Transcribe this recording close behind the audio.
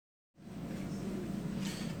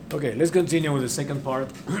Okay, let's continue with the second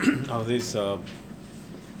part of this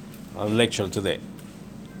lecture today.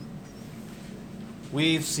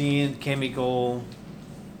 We've seen chemical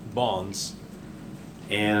bonds,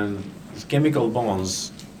 and these chemical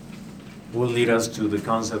bonds will lead us to the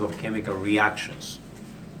concept of chemical reactions,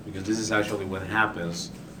 because this is actually what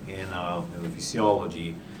happens in the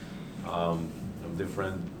physiology of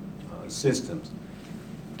different systems.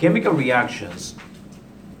 Chemical reactions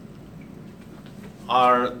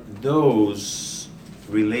are those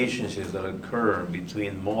relationships that occur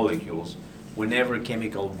between molecules whenever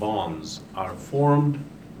chemical bonds are formed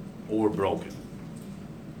or broken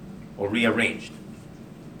or rearranged,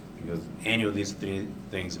 because any of these three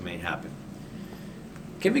things may happen.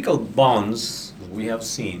 Chemical bonds, as we have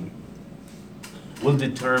seen, will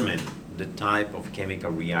determine the type of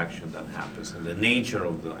chemical reaction that happens and the nature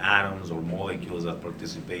of the atoms or molecules that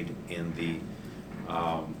participate in these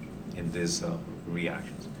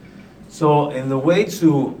reactions. So, in the way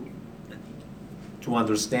to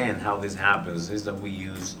understand how this happens is that we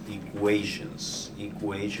use equations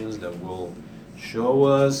that will show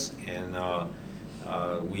us, and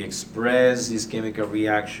we express these chemical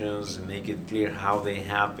reactions and make it clear how they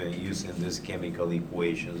happen using these chemical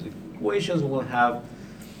equations. Equations will have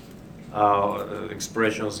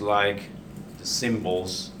expressions like the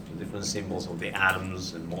symbols, the different symbols of the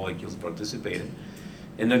atoms and molecules participating.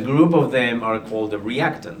 And a group of them are called the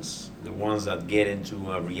reactants, the ones that get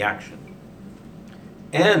into a reaction.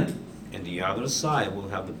 And on the other side, we'll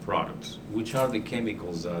have the products, which are the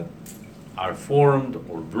chemicals that are formed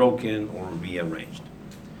or broken or rearranged.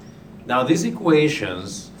 Now, these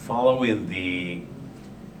equations, following the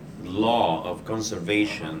law of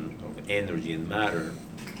conservation of energy and matter,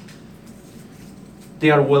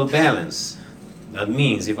 they are well balanced. That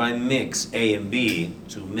means if I mix A and B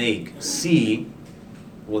to make C,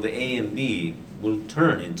 well, the A and B will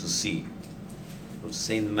turn into C. The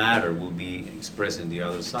same matter will be expressed in the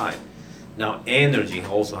other side. Now, energy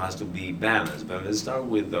also has to be balanced, but let's start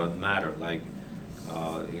with the matter. Like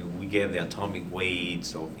we get the atomic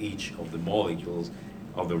weights of each of the molecules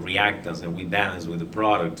of the reactants, and we balance with the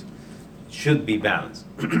product. It should be balanced,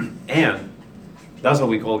 and that's what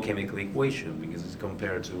we call chemical equation, because it's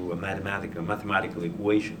compared to a mathematical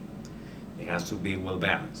equation. It has to be well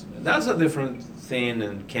balanced. That's a different thing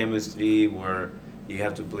in chemistry, where you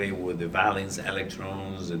have to play with the valence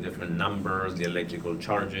electrons, the different numbers, the electrical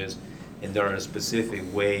charges, and there are specific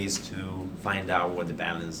ways to find out what the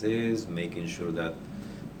balance is, making sure that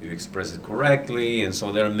you express it correctly. And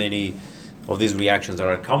so there are many of these reactions that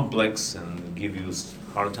are complex and give you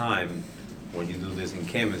a hard time when you do this in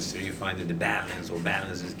chemistry. You find that the balance or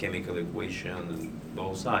balance is chemical equation on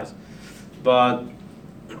both sides. But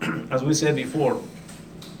as we said before,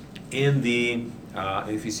 in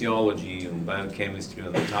physiology and biochemistry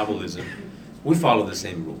and metabolism, we follow the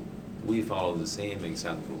same rule. We follow the same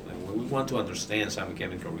exact rule. And when we want to understand some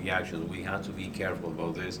chemical reactions, we have to be careful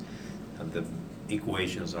about this, and the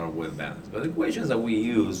equations are well balanced. But the equations that we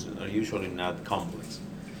use are usually not complex.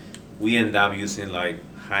 We end up using like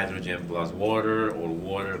hydrogen plus water or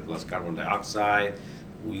water plus carbon dioxide.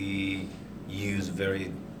 We use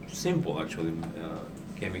very simple, actually,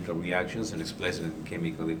 chemical reactions and express it in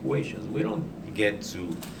chemical equations. We don't get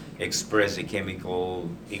to express a chemical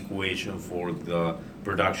equation for the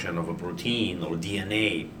production of a protein or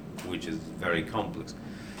DNA, which is very complex.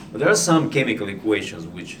 But there are some chemical equations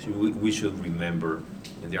which we should remember,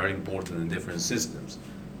 and they are important in different systems,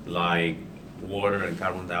 like water and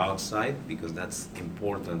carbon dioxide, because that's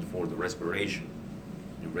important for the respiration,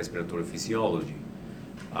 the respiratory physiology.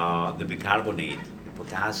 The bicarbonate, the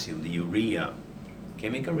potassium, the urea,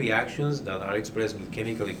 chemical reactions that are expressed with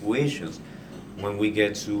chemical equations when we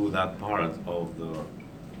get to that part of the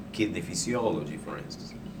kidney physiology, for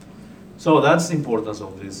instance. So that's the importance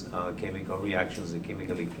of these chemical reactions and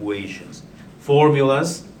chemical equations.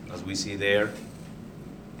 Formulas, as we see there,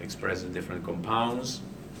 express the different compounds.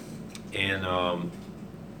 And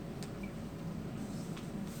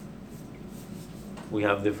we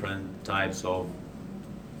have different types of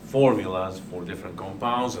formulas for different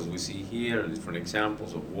compounds, as we see here, different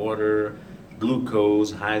examples of water,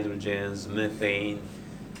 glucose, hydrogens, methane.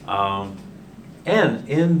 And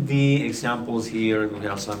in the examples here, we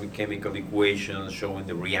have some chemical equations showing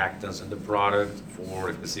the reactants and the product.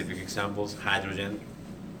 For specific examples, hydrogen,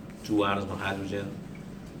 2 atoms of hydrogen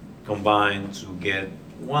combine to get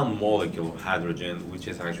 1 molecule of hydrogen, which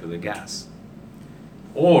is actually a gas.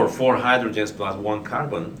 Or 4 hydrogens plus 1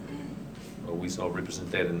 carbon, we saw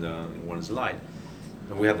represented in one slide.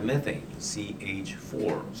 And we have the methane,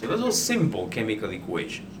 CH4. So those are simple chemical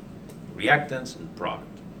equations, reactants and product.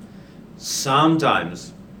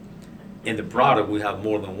 Sometimes In the product, we have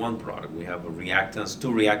more than one product. We have a reactants,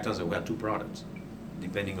 two reactants, and we have two products,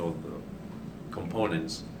 depending on the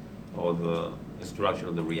components or the structure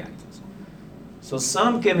of the reactants. So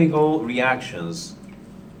some chemical reactions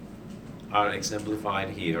are exemplified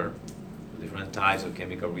here, different types of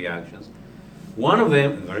chemical reactions. One of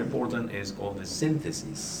them, very important, is called the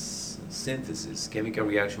synthesis. Synthesis, chemical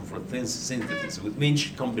reaction for synthesis, which means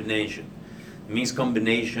combination. It means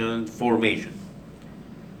combination, formation.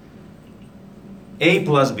 A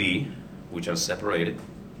plus B, which are separated,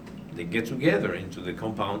 they get together into the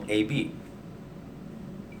compound AB.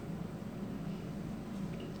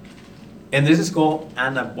 And this is called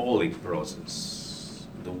anabolic process.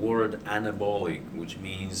 The word anabolic, which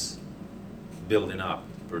means building up,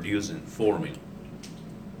 producing, forming.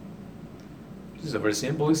 This is a very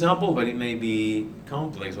simple example, but it may be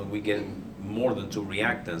complex when we get more than two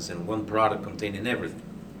reactants and one product containing everything.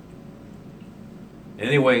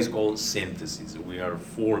 Anyway, it's called synthesis. We are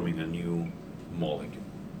forming a new molecule.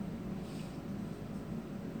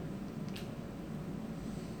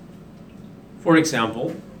 For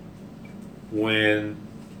example, when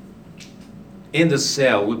in the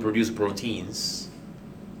cell we produce proteins,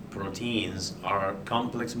 proteins are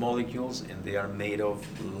complex molecules and they are made of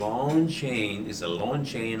long chain, it's a long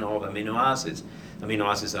chain of amino acids. Amino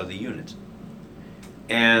acids are the units.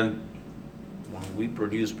 And when we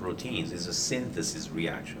produce proteins, it's a synthesis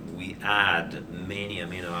reaction. We add many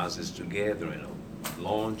amino acids together in a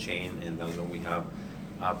long chain, and that's when we have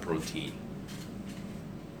a protein.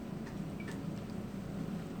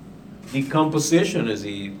 Decomposition is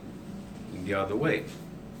the other way.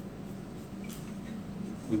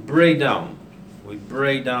 We break down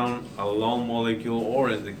a long molecule, or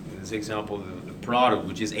in this example, the product,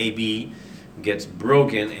 which is AB, gets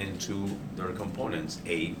broken into their components,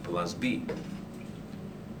 A plus B.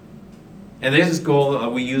 And this is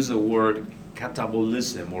called, we use the word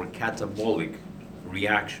catabolism or catabolic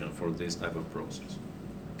reaction for this type of process.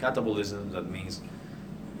 Catabolism, that means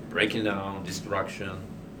breaking down, destruction,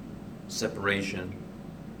 separation.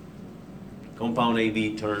 Compound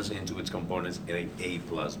AB turns into its components A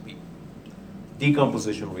plus B.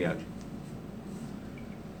 Decomposition reaction.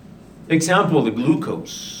 Example, the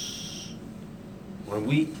glucose. When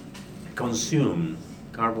we consume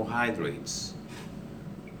carbohydrates,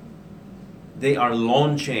 they are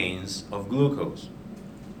long chains of glucose.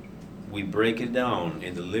 We break it down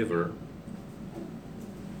in the liver,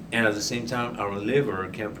 and at the same time, our liver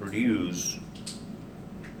can produce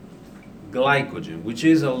glycogen, which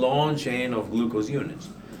is a long chain of glucose units.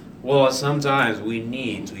 Well, sometimes we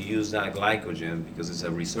need to use that glycogen because it's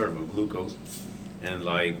a reserve of glucose. And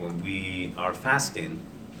like when we are fasting,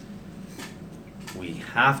 we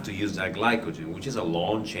have to use that glycogen, which is a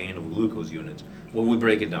long chain of glucose units. Well, we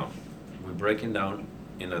break it down. We break it down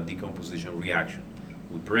in a decomposition reaction.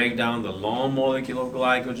 We break down the long molecule of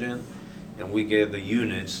glycogen, and we get the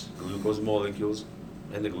units, glucose molecules,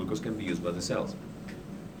 and the glucose can be used by the cells.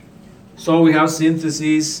 So we have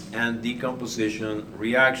synthesis and decomposition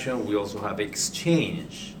reaction. We also have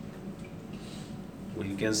exchange. Well,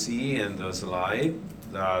 you can see in the slide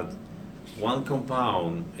that one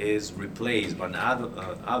compound is replaced by another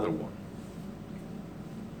other one.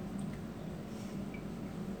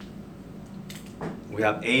 We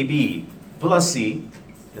have AB plus C,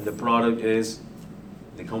 and the product is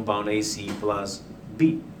the compound AC plus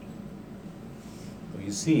B. So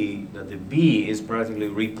you see that the B is practically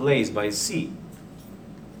replaced by C.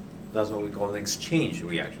 That's what we call an exchange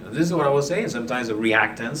reaction. And this is what I was saying. Sometimes the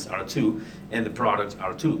reactants are two and the products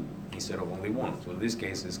are two instead of only one. So in this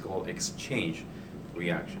case, it's called exchange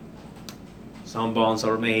reaction. Some bonds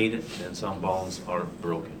are made and some bonds are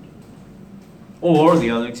broken. Or the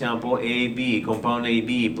other example, AB, compound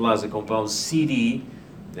AB plus the compound CD,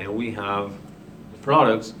 then we have the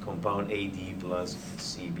products, compound AD plus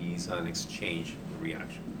CB, is an exchange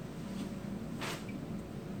reaction.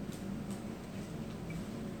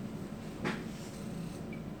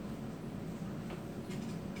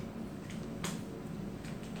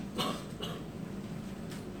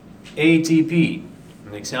 ATP,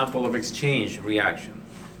 an example of exchange reaction.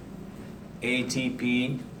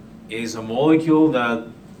 ATP is a molecule that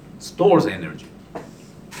stores energy,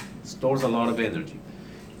 stores a lot of energy.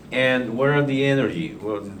 And where are the energy?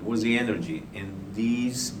 Where's the energy? In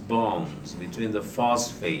these bonds between the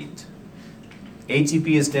phosphate.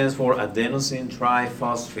 ATP stands for adenosine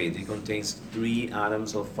triphosphate. It contains 3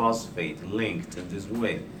 atoms of phosphate linked in this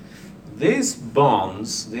way. These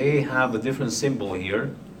bonds, they have a different symbol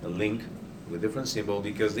here, a link with a different symbol,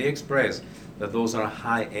 because they express that those are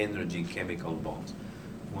high energy chemical bonds.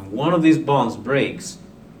 When one of these bonds breaks,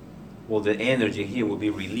 well, the energy here will be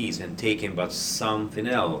released and taken by something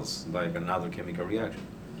else, like another chemical reaction.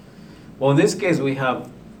 Well, in this case, we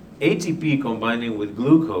have ATP combining with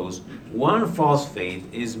glucose. One phosphate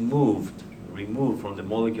is removed from the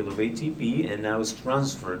molecule of ATP, and now is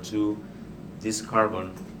transferred to this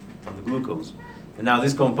carbon from the glucose. And now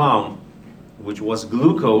this compound, which was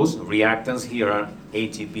glucose, reactants here are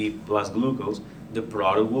ATP plus glucose, the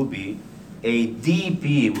product will be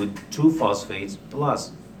ADP with two phosphates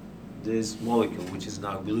plus this molecule, which is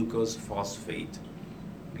now glucose phosphate,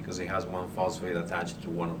 because it has one phosphate attached to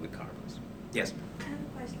one of the carbons. Yes? I have a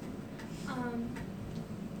question.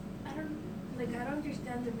 I don't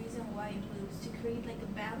understand the reason why it moves, to create like a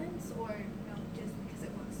balance, or no, just because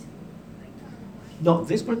it wants to. Like, I don't know why. No,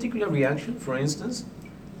 this particular reaction, for instance,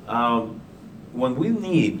 when we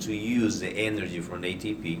need to use the energy from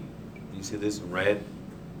ATP, you see this red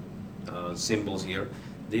symbols here,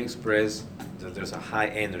 they express that there's a high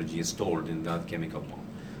energy stored in that chemical bond.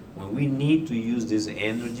 When we need to use this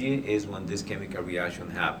energy is when this chemical reaction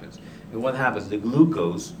happens. And what happens? The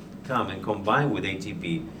glucose come and combine with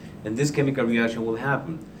ATP, and this chemical reaction will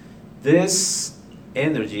happen. This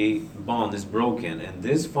energy bond is broken, and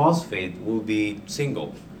this phosphate will be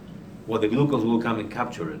single. Well, the glucose will come and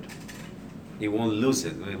capture it. It won't lose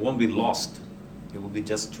it. It won't be lost. It will be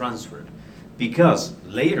just transferred. Because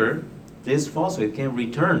later, this phosphate can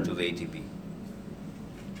return to the ATP.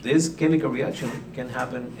 This chemical reaction can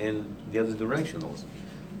happen in the other direction also.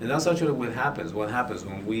 And that's actually what happens. What happens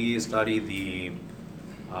when we study the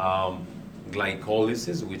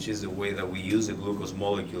glycolysis, which is the way that we use the glucose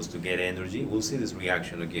molecules to get energy, we'll see this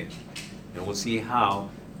reaction again. And we'll see how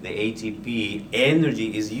the ATP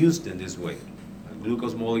energy is used in this way. A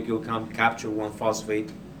glucose molecule capture one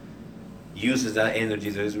phosphate, uses that energy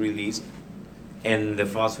that is released, and the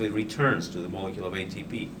phosphate returns to the molecule of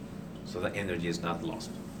ATP. So the energy is not lost.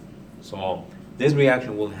 So this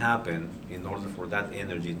reaction will happen in order for that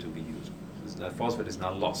energy to be used. That phosphate is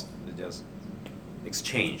not lost. It's just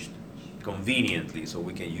exchanged conveniently so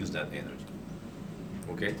we can use that energy.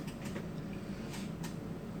 Okay?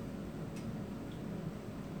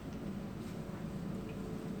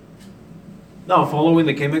 Now, following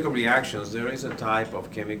the chemical reactions, there is a type of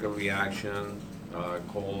chemical reaction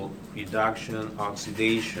called reduction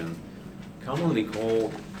oxidation, commonly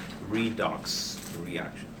called redox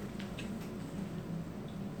reaction,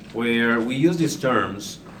 where we use these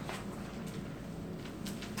terms,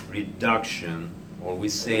 reduction, or we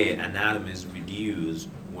say an atom is reduced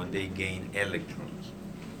when they gain electrons,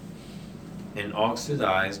 and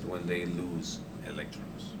oxidized when they lose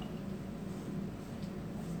electrons.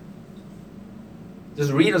 These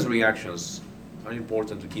redox reactions are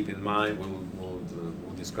important to keep in mind. We'll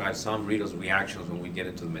describe some redox reactions when we get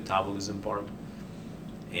into the metabolism part.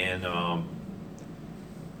 And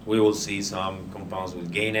we will see some compounds will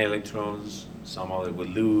gain electrons, some other will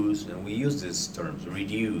lose, and we use these terms,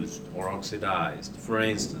 reduced or oxidized. For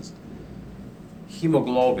instance,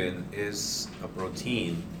 hemoglobin is a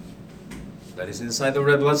protein that is inside the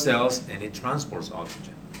red blood cells, and it transports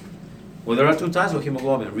oxygen. Well, there are two types of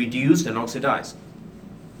hemoglobin, reduced and oxidized,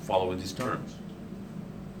 following these terms.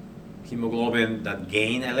 Hemoglobin that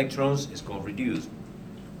gain electrons is called reduced.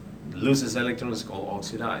 Loses electrons is called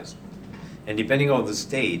oxidized. And depending on the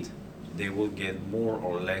state, they will get more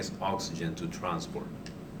or less oxygen to transport.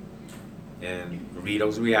 And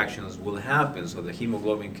redox reactions will happen, so the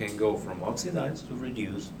hemoglobin can go from oxidized to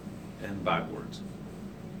reduced and backwards.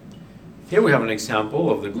 Here we have an example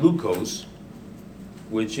of the glucose,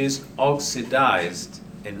 which is oxidized,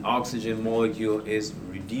 and oxygen molecule is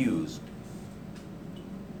reduced.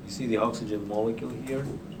 You see the oxygen molecule here?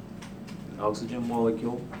 The oxygen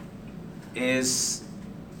molecule is,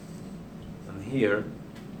 and here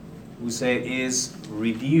we say is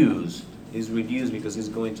reduced because it's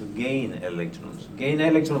going to gain electrons. Gain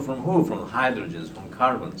electrons from who? From hydrogens, from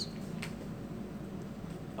carbons.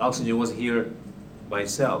 Oxygen was here by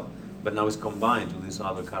itself, but now it's combined to these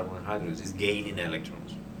other carbohydrates. It's gaining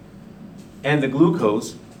electrons. And the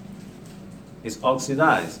glucose is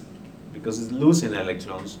oxidized because it's losing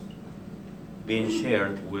electrons being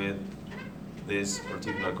shared with these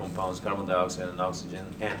particular compounds, carbon dioxide and oxygen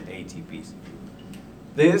and ATPs.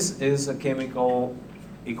 This is a chemical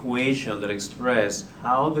equation that expresses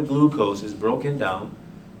how the glucose is broken down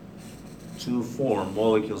to form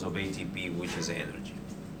molecules of ATP, which is energy.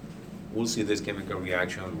 We'll see this chemical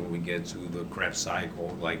reaction when we get to the Krebs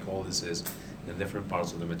cycle, glycolysis, and different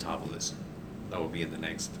parts of the metabolism. That will be in the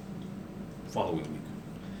next following week.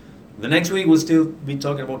 The next week we'll still be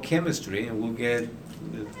talking about chemistry, and we'll get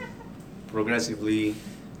progressively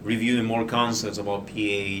reviewing more concepts about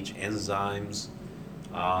pH, enzymes,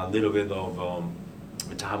 a little bit of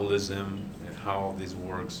metabolism and how this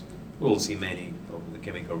works. We will see many of the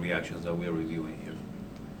chemical reactions that we are reviewing here.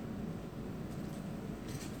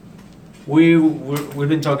 We've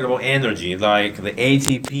been talking about energy, like the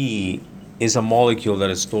ATP is a molecule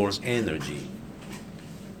that stores energy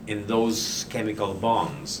in those chemical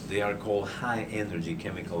bonds. They are called high energy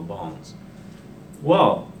chemical bonds.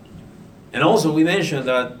 Well, and also we mentioned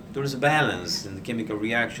that there's a balance in the chemical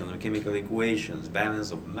reaction, the chemical equations,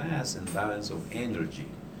 balance of mass and balance of energy.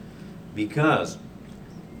 Because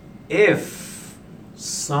if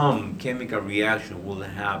some chemical reaction will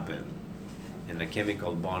happen and the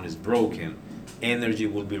chemical bond is broken, energy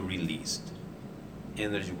will be released.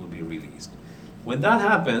 Energy will be released. When that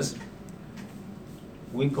happens,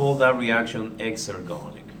 we call that reaction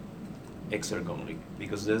exergonic. Exergonic,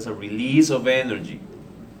 because there's a release of energy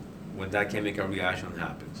when that chemical reaction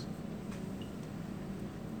happens.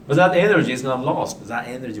 But that energy is not lost. That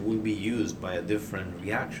energy will be used by a different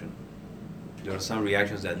reaction. There are some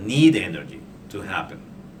reactions that need energy to happen.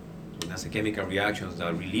 And that's the chemical reactions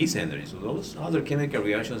that release energy. So those other chemical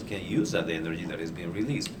reactions can use that energy that is being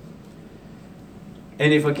released.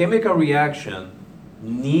 And if a chemical reaction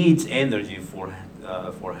needs energy for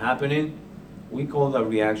happening, we call that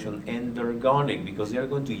reaction endergonic, because they are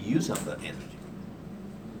going to use up that energy.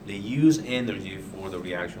 They use energy for the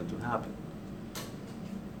reaction to happen.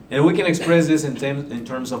 And we can express this in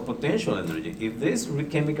terms of potential energy. If this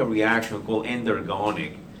chemical reaction called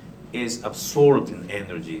endergonic is absorbing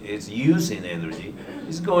energy, is using energy,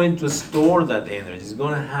 it's going to store that energy. It's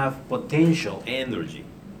going to have potential energy,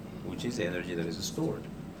 which is energy that is stored.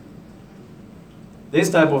 This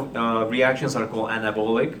type of reactions are called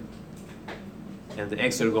anabolic, and the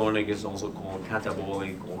exergonic is also called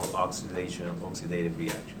catabolic or oxidative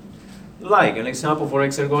reaction. Like an example for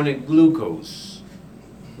exergonic, glucose.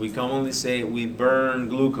 We commonly say we burn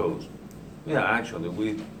glucose. Yeah, actually,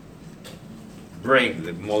 we break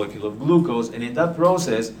the molecule of glucose, and in that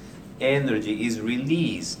process, energy is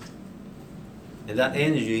released. And that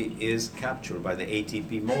energy is captured by the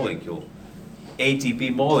ATP molecule.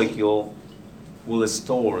 ATP molecule will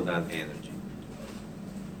store that energy.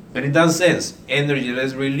 And in that sense, energy that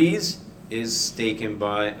is released is taken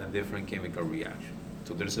by a different chemical reaction.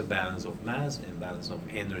 So there's a balance of mass and balance of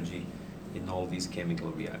energy in all these chemical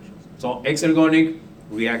reactions. So exergonic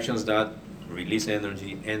reactions that release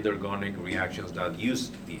energy, endergonic reactions that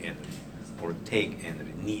use the energy or take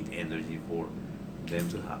energy, need energy for them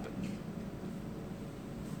to happen.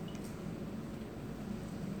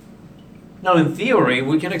 Now in theory,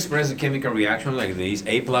 we can express a chemical reaction like this: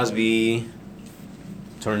 A plus B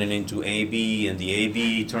turning into AB, and the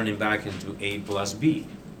AB turning back into A plus B.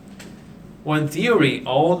 Well, in theory,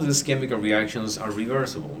 all these chemical reactions are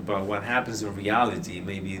reversible, but what happens in reality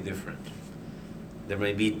may be different. There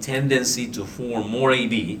may be tendency to form more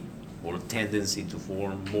AB or tendency to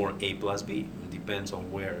form more A plus B. It depends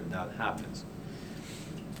on where that happens.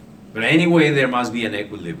 But anyway, there must be an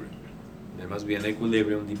equilibrium. There must be an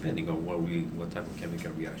equilibrium depending on what type of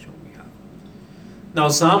chemical reaction we have. Now,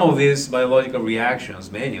 some of these biological reactions,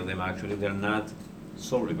 many of them actually, they're not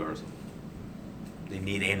so reversible. They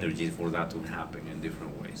need energy for that to happen in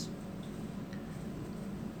different ways.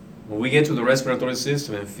 When we get to the respiratory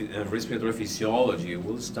system and respiratory physiology,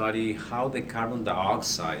 we'll study how the carbon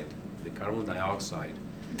dioxide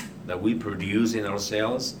that we produce in our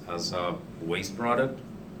cells as a waste product,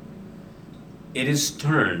 it is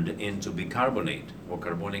turned into bicarbonate or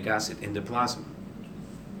carbonic acid in the plasma.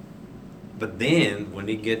 But then when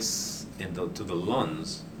it gets to the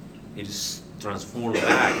lungs, it is transformed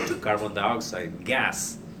back to carbon dioxide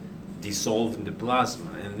gas dissolved in the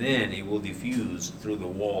plasma, and then it will diffuse through the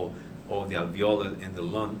wall of the alveoli in the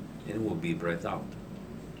lung, and it will be breathed out.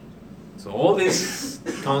 So all these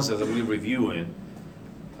concepts that we're reviewing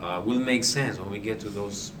will make sense when we get to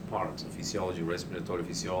those parts of physiology, respiratory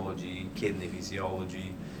physiology, kidney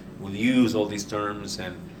physiology. We'll use all these terms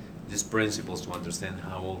and these principles to understand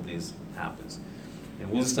how all this happens. And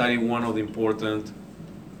we'll study one of the important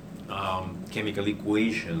chemical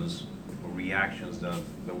equations or reactions that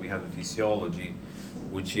we have in physiology,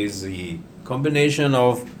 which is the combination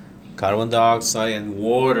of carbon dioxide and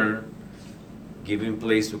water giving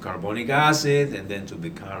place to carbonic acid and then to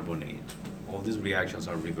bicarbonate. All these reactions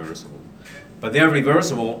are reversible. But they are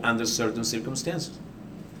reversible under certain circumstances.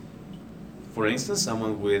 For instance,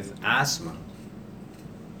 someone with asthma,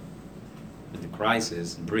 in the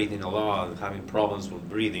crisis, breathing a lot, having problems with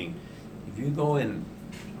breathing, if you go and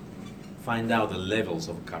find out the levels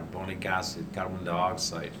of carbonic acid, carbon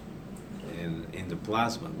dioxide in the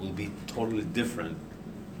plasma will be totally different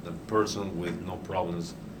than a person with no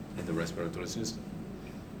problems in the respiratory system.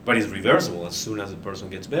 But it's reversible. As soon as the person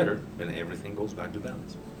gets better, then everything goes back to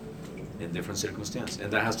balance in different circumstances.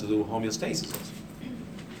 And that has to do with homeostasis also.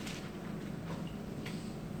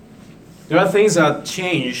 There are things that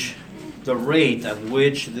change the rate at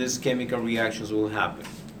which these chemical reactions will happen,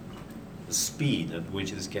 the speed at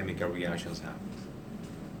which these chemical reactions happen.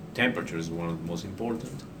 Temperature is one of the most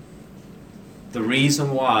important. The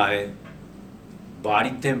reason why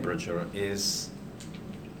body temperature is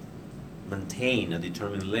maintained at a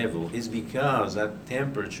determined level is because that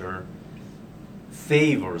temperature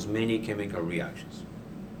favors many chemical reactions.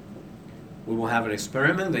 We will have an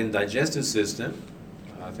experiment in digestive system.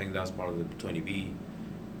 I think that's part of the 20B,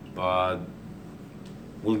 but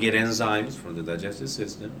we'll get enzymes from the digestive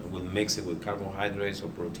system, and we'll mix it with carbohydrates or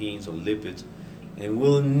proteins or lipids, and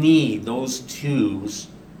we'll need those tubes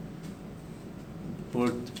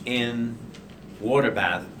put in water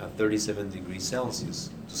bath at 37 degrees Celsius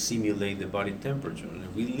to simulate the body temperature. And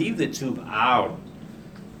if we leave the tube out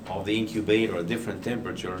of the incubator at a different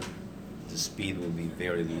temperature, the speed will be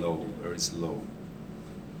very low, very slow.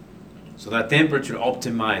 So that temperature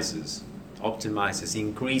optimizes,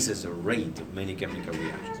 increases the rate of many chemical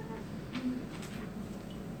reactions.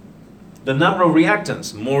 The number of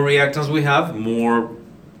reactants, more reactants we have, more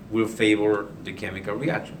will favor the chemical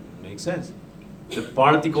reaction. Makes sense? The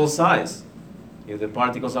particle size. If the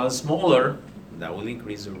particles are smaller, that will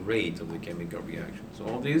increase the rate of the chemical reaction. So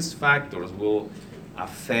all these factors will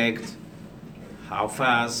affect how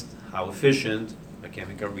fast, how efficient a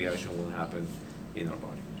chemical reaction will happen in our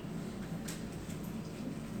body.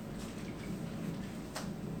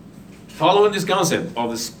 Following this concept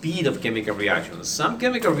of the speed of chemical reactions, some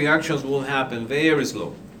chemical reactions will happen very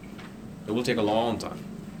slow. It will take a long time.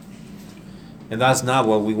 And that's not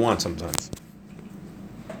what we want sometimes.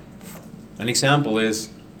 An example is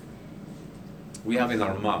we have in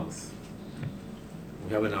our mouth.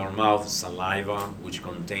 We have in our mouth saliva, which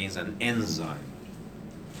contains an enzyme.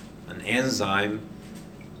 An enzyme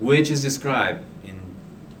which is described in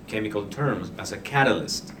chemical terms as a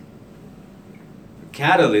catalyst. A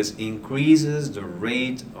catalyst increases the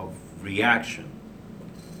rate of reaction.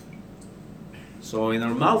 So in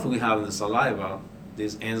our mouth we have in the saliva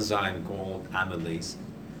this enzyme called amylase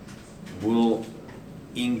will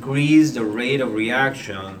increase the rate of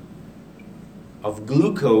reaction of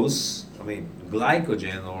glucose,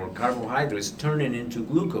 glycogen or carbohydrates turning into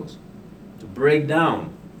glucose to break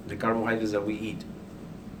down the carbohydrates that we eat.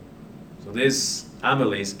 So this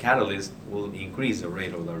amylase catalyst will increase the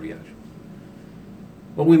rate of the reaction.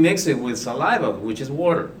 But we mix it with saliva, which is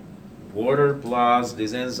water. Water plus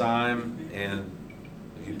this enzyme, and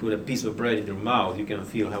if you put a piece of bread in your mouth, you can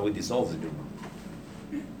feel how it dissolves in your mouth.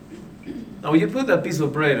 Now, when you put that piece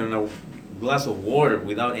of bread in a glass of water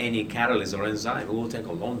without any catalyst or enzyme, it will take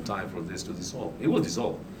a long time for this to dissolve. It will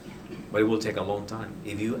dissolve, but it will take a long time.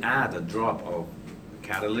 If you add a drop of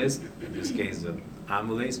catalyst, in this case the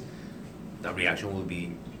amylase, the reaction will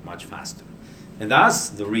be much faster. And that's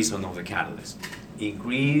the reason of the catalyst.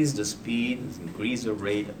 Increase the speed, increase the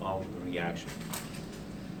rate of the reaction.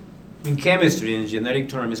 In chemistry, in genetic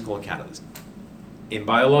term, it's called catalyst. In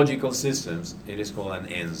biological systems, it is called an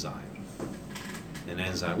enzyme. An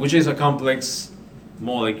enzyme, which is a complex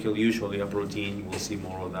molecule, usually a protein. We'll see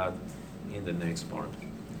more of that in the next part.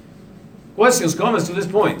 Questions, comments to this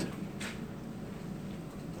point?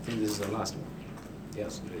 I think this is the last one.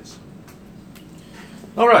 Yes, it is.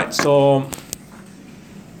 All right, so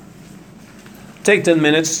take 10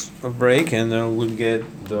 minutes of break and then we'll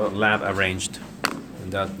get the lab arranged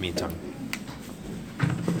in that meantime.